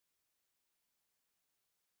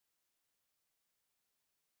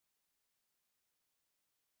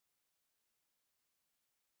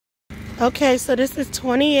Okay, so this is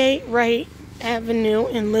 28 Wright Avenue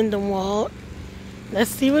in Lindenwold.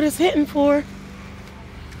 Let's see what it's hitting for.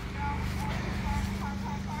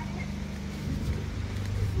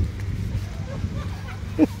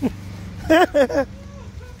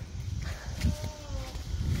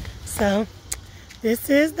 So, this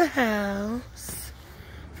is the house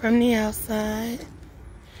from the outside.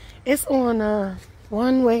 It's on a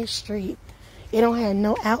one-way street. It don't have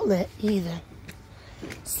no outlet either.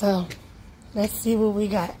 So, let's see what we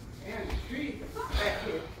got.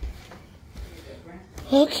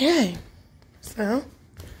 Okay, so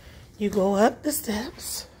you go up the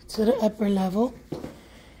steps to the upper level,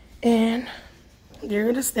 and there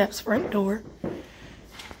are the steps, front door.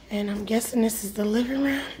 And I'm guessing this is the living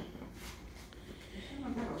room,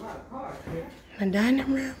 the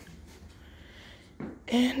dining room,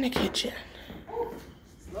 and the kitchen.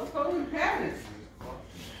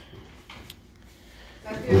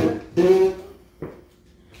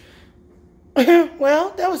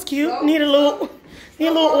 Well, that was cute. Need a little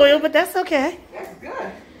oil, but that's okay. That's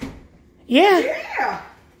good. Yeah. Yeah.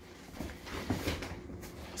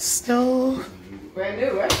 Stove. Brand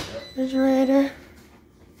new, right? Refrigerator.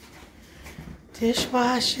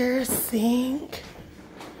 Dishwasher. Sink.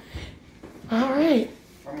 All right.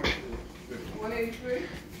 183.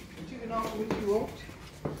 But you can offer what you want.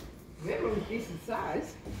 That was a decent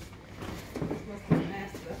size. This must be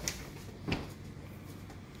master.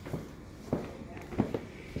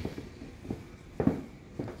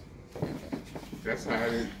 That's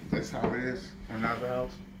how it is in our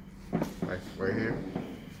house. Like right here.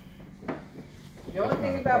 The only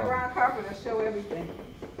thing about brown carpet, I show everything.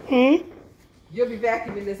 You'll be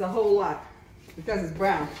vacuuming this a whole lot because it's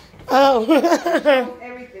brown. Oh. Show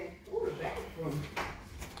everything. Ooh, the bathroom.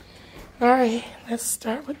 All right, let's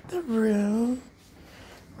start with the room.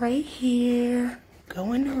 Right here,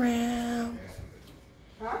 going around.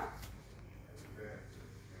 Huh?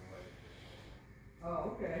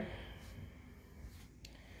 Oh, okay.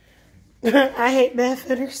 I hate bath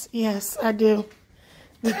fitters. Yes, I do.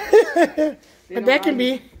 But that can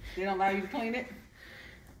be. They don't allow you to clean it?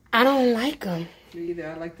 I don't like them. Me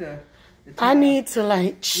either. I like the I need to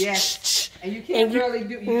like. Yes. And you can't really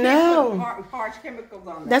do. You no. can't put harsh chemicals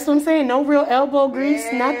on that. That's what I'm saying. No real elbow grease,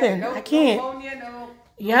 nothing. No, I can't. No ammonia, no.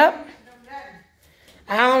 Yep.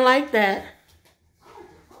 I don't like that.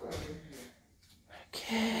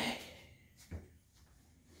 Okay.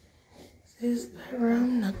 This is the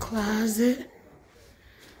room, the closet.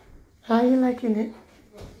 How you liking it?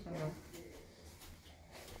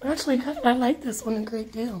 Actually, I like this one a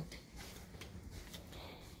great deal.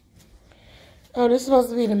 Oh, this is supposed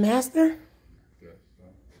to be the master?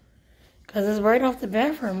 Because it's right off the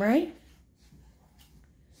bathroom, right?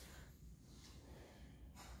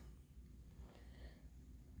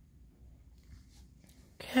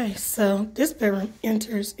 Okay, so this bedroom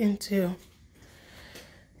enters into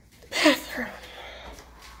the bathroom.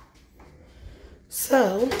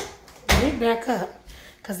 So, let me back up,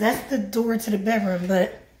 because that's the door to the bedroom,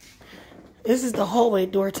 but this is the hallway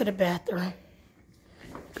door to the bathroom.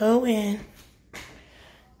 Go in,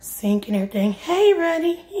 sink and everything. Hey,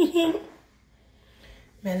 Ruddy.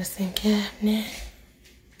 Medicine cabinet.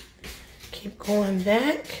 Keep going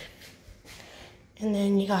back. And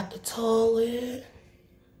then you got the toilet.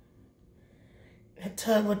 The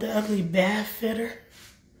tub with the ugly bath fitter.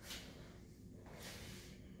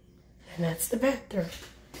 And that's the bathroom.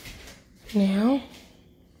 Now,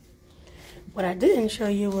 what I didn't show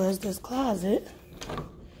you was this closet.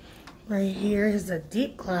 Right here is a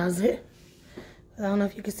deep closet. I don't know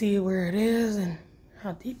if you can see where it is and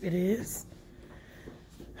how deep it is.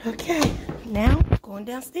 Okay, now going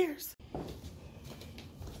downstairs.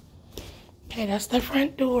 Okay, that's the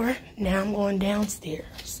front door. Now I'm going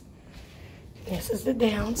downstairs. This is the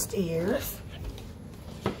downstairs.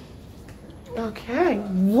 Okay,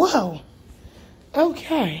 whoa.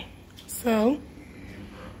 Okay, so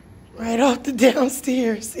right off the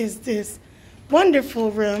downstairs is this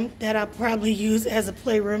wonderful room that I'll probably use as a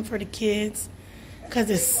playroom for the kids because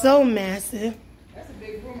it's so massive. That's a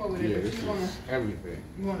big room over there. Yeah, But this is everything.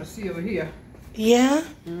 you want to see over here. Yeah?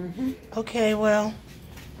 Okay, well,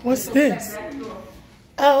 what's this?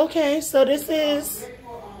 Oh, okay, so this is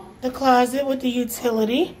the closet with the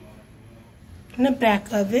utility in the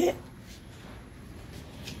back of it.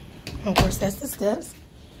 Of course, that's the steps.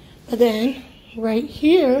 But then, right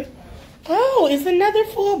here, oh, it's another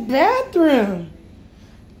full bathroom.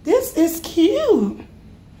 This is cute.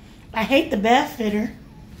 I hate the bath fitter,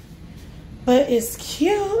 but it's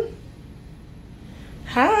cute.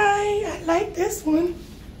 Hi, I like this one.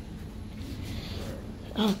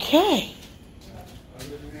 Okay.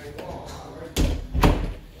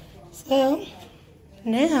 So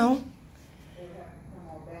now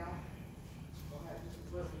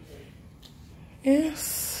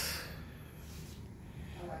is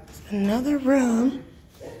another room.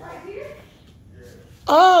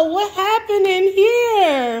 Oh, what happened in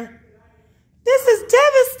here? This is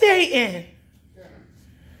devastating.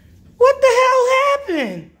 What the hell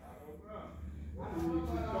happened?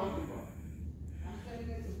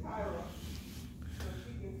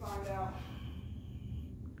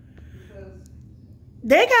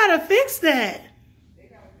 They gotta fix that. They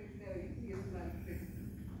gotta fix that. You can get somebody to fix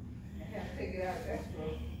it and have to take it out of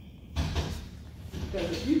escrow.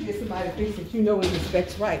 Because if you get somebody to fix it, you know it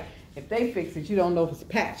inspects right. If they fix it, you don't know if it's a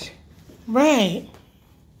patch. Right.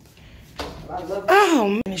 I love it.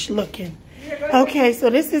 Oh, finish looking. Okay, so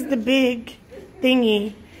this is the big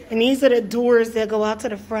thingy, and these are the doors that go out to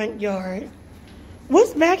the front yard.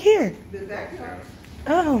 What's back here? The backyard.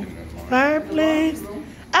 Oh, fireplace.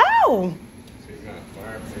 Oh,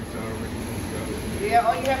 Yeah,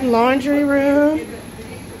 all you have to laundry room. And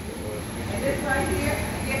this right here,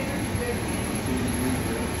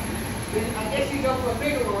 I guess you go for a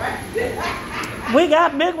bigger one, right? We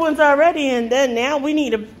got big ones already, and then now we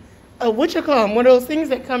need a what you call them? One of those things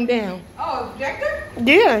that come down. Oh, projector?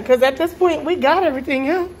 Yeah, because at this point we got everything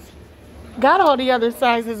else. Got all the other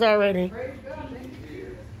sizes already. Praise God, thank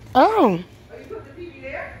you. Oh, Oh, you put the TV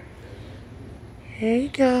there? here you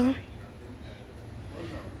go.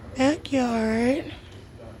 Backyard.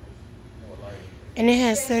 And it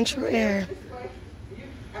has central air.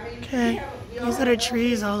 Okay. These are the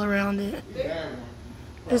trees all around it.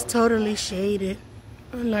 It's totally shaded.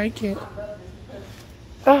 I like it.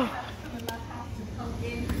 Oh.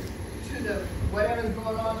 Whatever's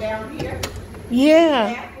going on down here.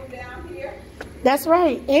 Yeah. Bathroom down here. That's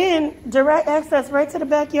right. And direct access right to the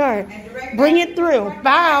backyard. Bring it through.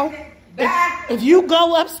 Bow. If you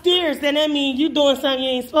go upstairs, then that means you're doing something you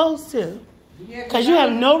ain't supposed to. Because you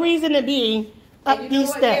have no reason to be up And you know these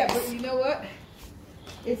what? steps. Yeah, but you know what?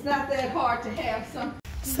 It's not that hard to have some.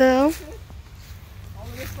 So, All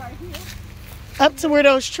of this right here. up to where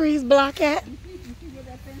those trees block at. You see where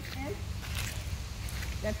that fence ends?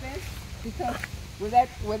 That fence? Because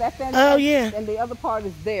where that fence Oh, ends, yeah. and the other part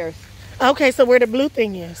is theirs. Okay, so where the blue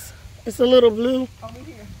thing is. It's a little blue. Over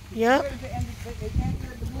here. Yep. Where is the end? It ends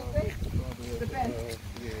with the blue thing? The fence.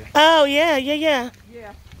 Oh, yeah. Yeah.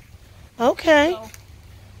 Okay. So,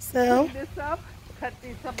 So, put this up. Cut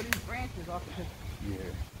some of these branches off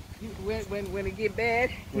because when it get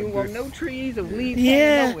bad, you won't no trees or leaves hanging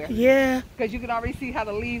yeah, nowhere. yeah, Because you can already see how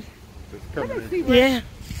the leaves. It's Let coming me see in. where. yeah.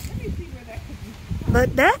 Let me see where that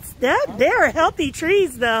could be. But they're healthy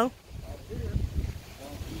trees, though.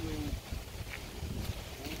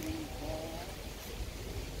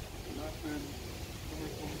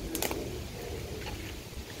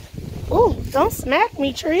 Ooh, don't smack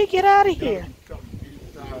me, tree. Get out of here.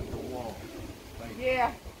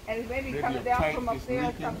 Yeah, and it's maybe coming down from up there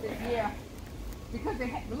or something. Yeah, because they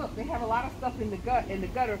have a lot of stuff in the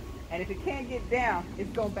gutter, and if it can't get down, it's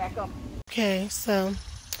going back up. Okay, so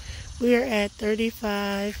we are at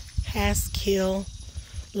 35 Haskill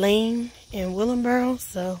Lane in Willingboro.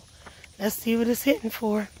 So let's see what it's hitting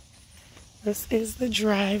for. This is the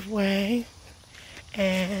driveway,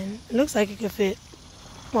 and it looks like it could fit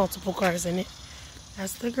multiple cars in it.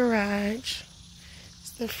 That's the garage.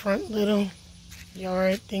 It's the front little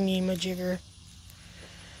yard thingy majigger.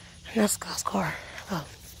 And that's Scott's car. Oh.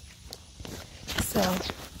 So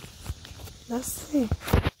let's see.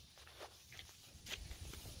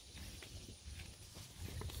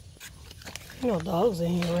 No dogs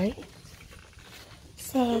in here, right?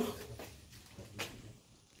 So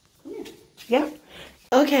yeah.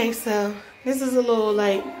 Okay, so this is a little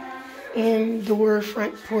like indoor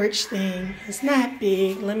front porch thing. It's not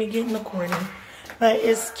big. Let me get in the corner. But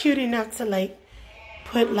it's cute enough to like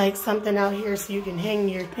put like something out here so you can hang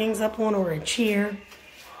your things up on, or a chair.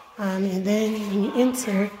 And then when you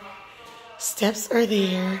enter, steps are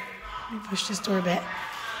there. Let me push this door back.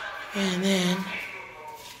 And then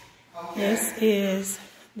this is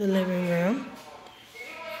the living room.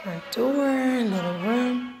 Front door, little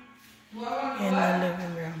room, and the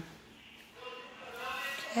living room.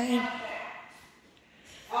 Okay.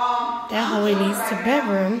 That hallway leads to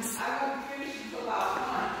bedrooms.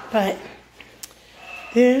 But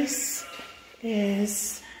this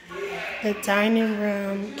is the dining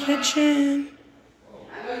room, kitchen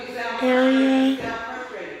area.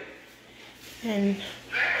 And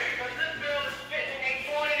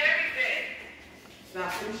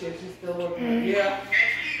Yeah.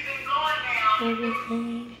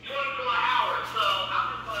 everything.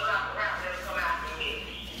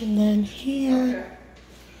 And then here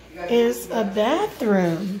is a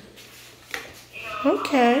bathroom.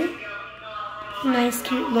 Okay. Nice,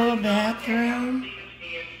 cute little bathroom.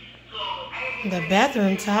 The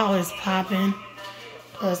bathroom towel is popping.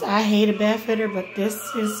 Because I hate a bath fitter, but this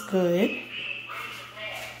is good.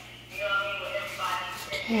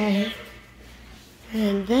 Okay.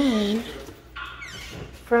 And then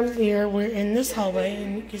from there, we're in this hallway,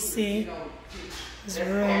 and you can see this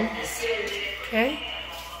room. Okay.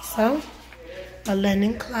 So, a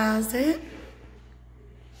linen closet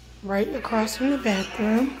right across from the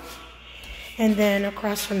bathroom. And then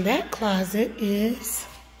across from that closet is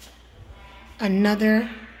another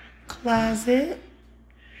closet.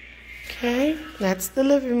 Okay, that's the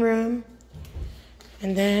living room.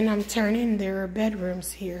 And then I'm turning, there are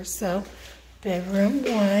bedrooms here. So, bedroom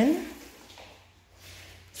 1.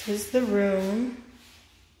 This is the room.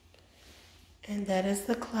 And that is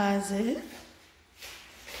the closet.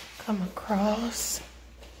 Come across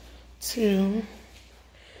to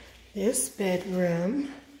this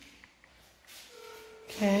bedroom.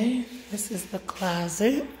 Okay, this is the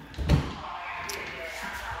closet.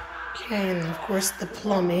 Okay, and of course the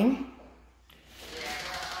plumbing.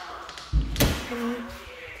 Okay,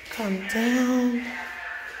 come down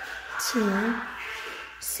to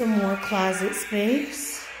some more closet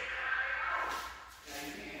space.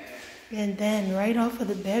 And then right off of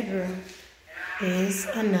the bedroom is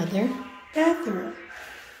another bathroom.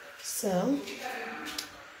 So,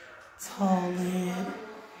 toilet,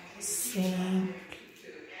 sink,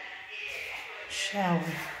 shower.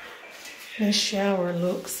 This shower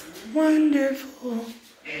looks wonderful.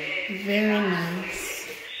 Very nice.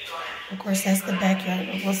 Of course, that's the backyard.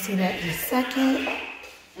 We'll see that in a second.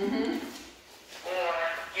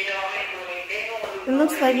 It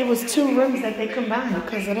looks like it was 2 rooms that they combined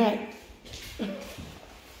because of that.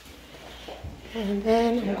 And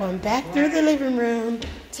then I'm going back through the living room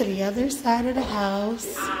to the other side of the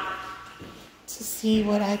house to see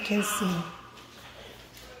what I can see.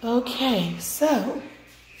 Okay, so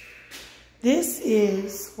this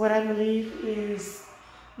is what I believe is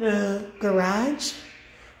the garage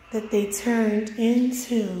that they turned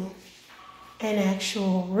into an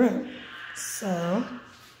actual room. So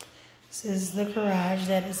this is the garage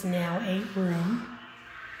that is now a room.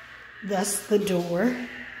 Thus the door.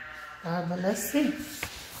 But let's see.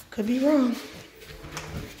 Could be wrong.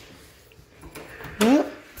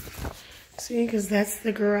 Yep. See, because that's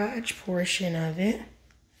the garage portion of it.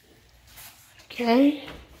 Okay.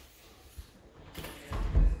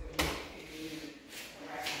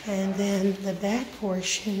 And then the back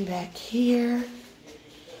portion back here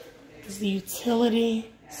is the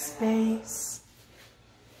utility space.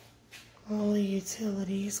 All the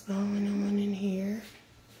utilities going on in here.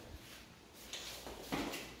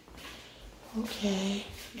 Okay,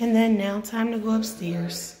 and then now time to go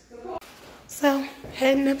upstairs. So,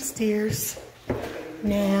 heading upstairs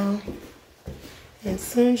now. And as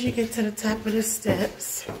soon as you get to the top of the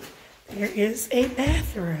steps, there is a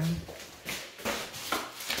bathroom.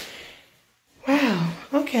 Wow,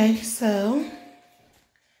 okay, so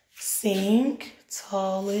sink,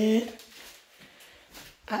 toilet,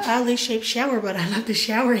 an oddly shaped shower, but I love the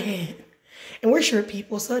shower head. And we're short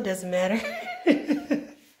people, so it doesn't matter.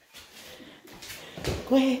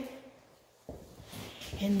 Go ahead.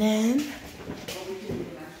 And then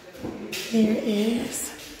there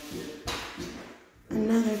is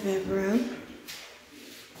another bedroom.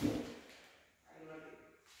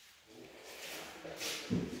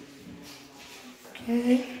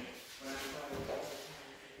 Okay.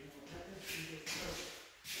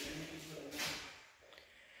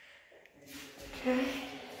 Okay.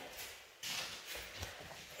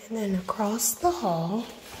 And then across the hall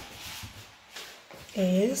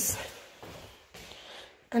is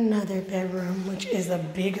another bedroom, which is a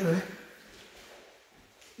bigger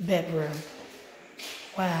bedroom.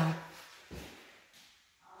 Wow.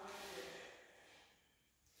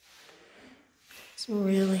 It's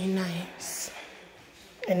really nice.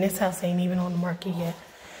 And this house ain't even on the market yet.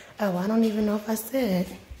 Oh, I don't even know if I said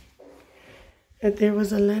that there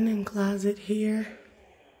was a linen closet here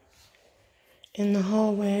in the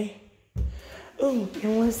hallway. Oh,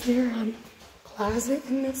 and was there a closet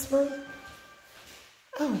in this room?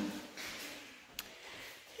 Oh.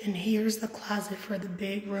 And here's the closet for the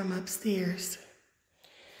big room upstairs.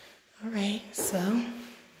 All right, so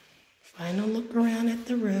final look around at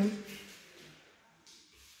the room.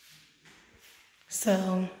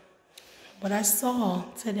 So what I saw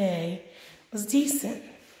today was decent.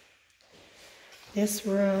 This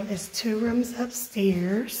room is 2 rooms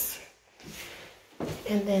upstairs,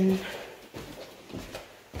 and then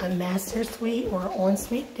a master suite or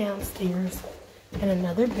ensuite downstairs and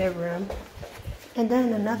another bedroom, and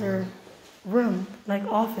then another room, like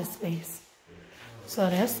office space. So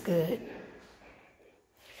that's good.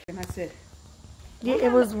 And I said, Yeah,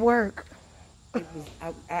 it was work. it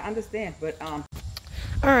was, I understand, but All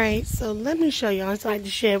right, so let me show you inside the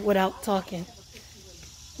shed without talking.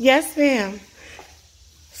 Yes, ma'am.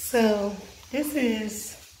 So this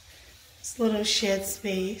is this little shed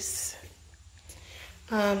space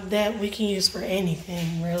that we can use for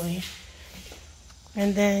anything, really.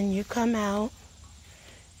 And then you come out,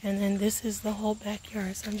 and then this is the whole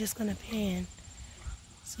backyard. So I'm just gonna pan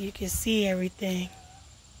so you can see everything.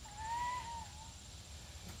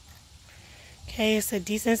 Okay, it's a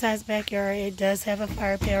decent sized backyard. It does have a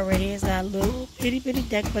fire pit already. It's got a little bitty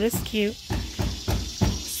deck, but it's cute.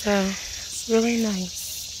 So it's really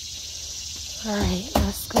nice. All right,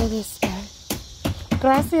 let's go this way.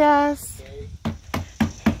 Gracias.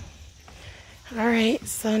 All right,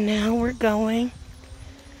 so now we're going.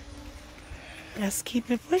 Let's keep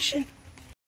it pushing.